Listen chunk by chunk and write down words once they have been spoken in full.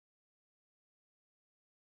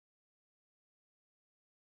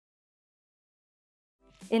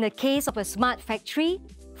In the case of a smart factory,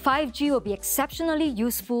 5G will be exceptionally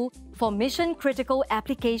useful for mission-critical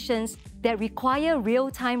applications that require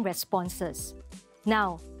real-time responses.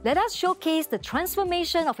 Now, let us showcase the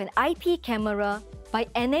transformation of an IP camera by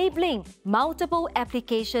enabling multiple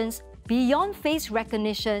applications beyond face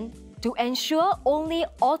recognition to ensure only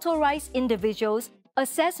authorized individuals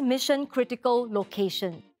access mission-critical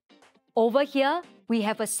location. Over here, we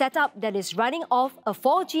have a setup that is running off a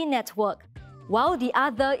 4G network, while the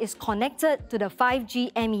other is connected to the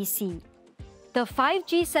 5G MEC. The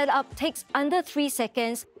 5G setup takes under 3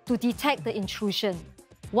 seconds to detect the intrusion.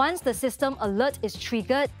 Once the system alert is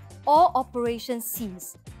triggered, all operations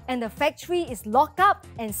cease, and the factory is locked up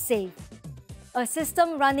and safe. A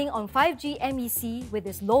system running on 5G MEC with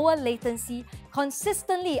its lower latency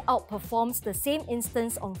consistently outperforms the same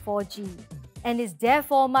instance on 4G, and is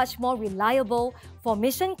therefore much more reliable for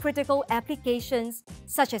mission-critical applications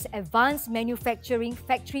such as advanced manufacturing,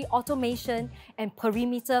 factory automation, and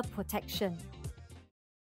perimeter protection.